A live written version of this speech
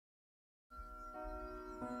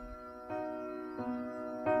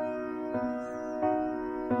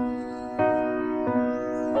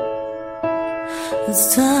It's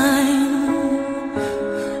time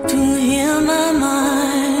to heal my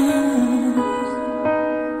mind.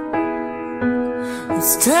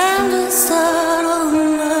 It's time to start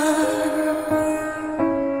over.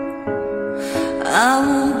 I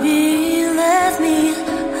won't be left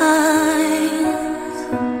behind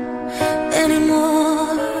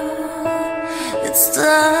anymore. It's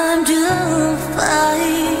time to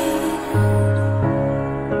fight.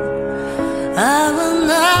 I will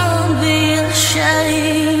not be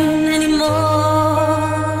ashamed anymore.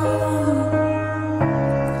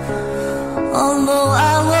 Although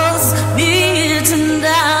I was beaten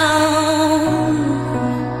down,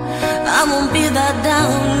 I won't be that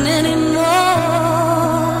down anymore.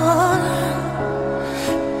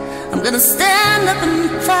 I'm gonna stand up and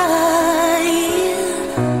fight.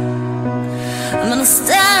 I'm gonna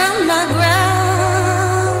stand my ground.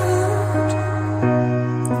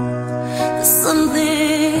 There's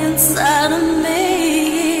something inside of me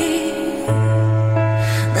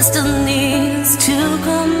that still needs to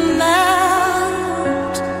come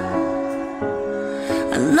out.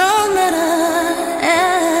 I know that I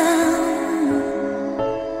am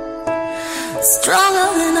stronger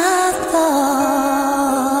than I thought,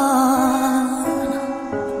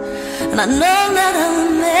 and I know that I'll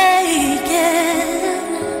make it.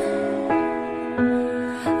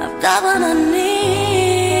 I've got what I need.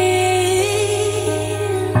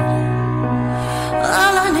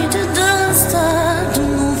 All I need to do is start to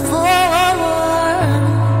move forward.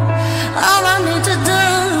 All I need to do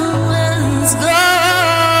is go.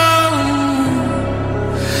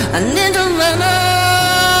 I need to run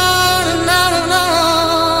on and on and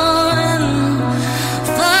on and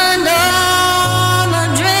find all my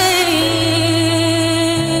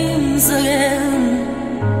dreams again.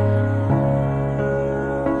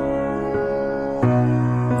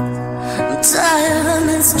 I'm tired of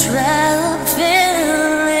this trap feeling.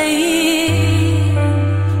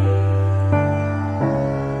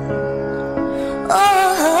 Oh,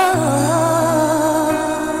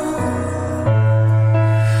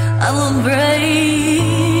 I will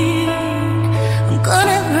break. I'm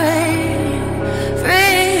gonna break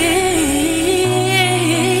free.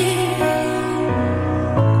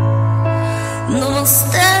 No more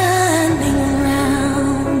stand.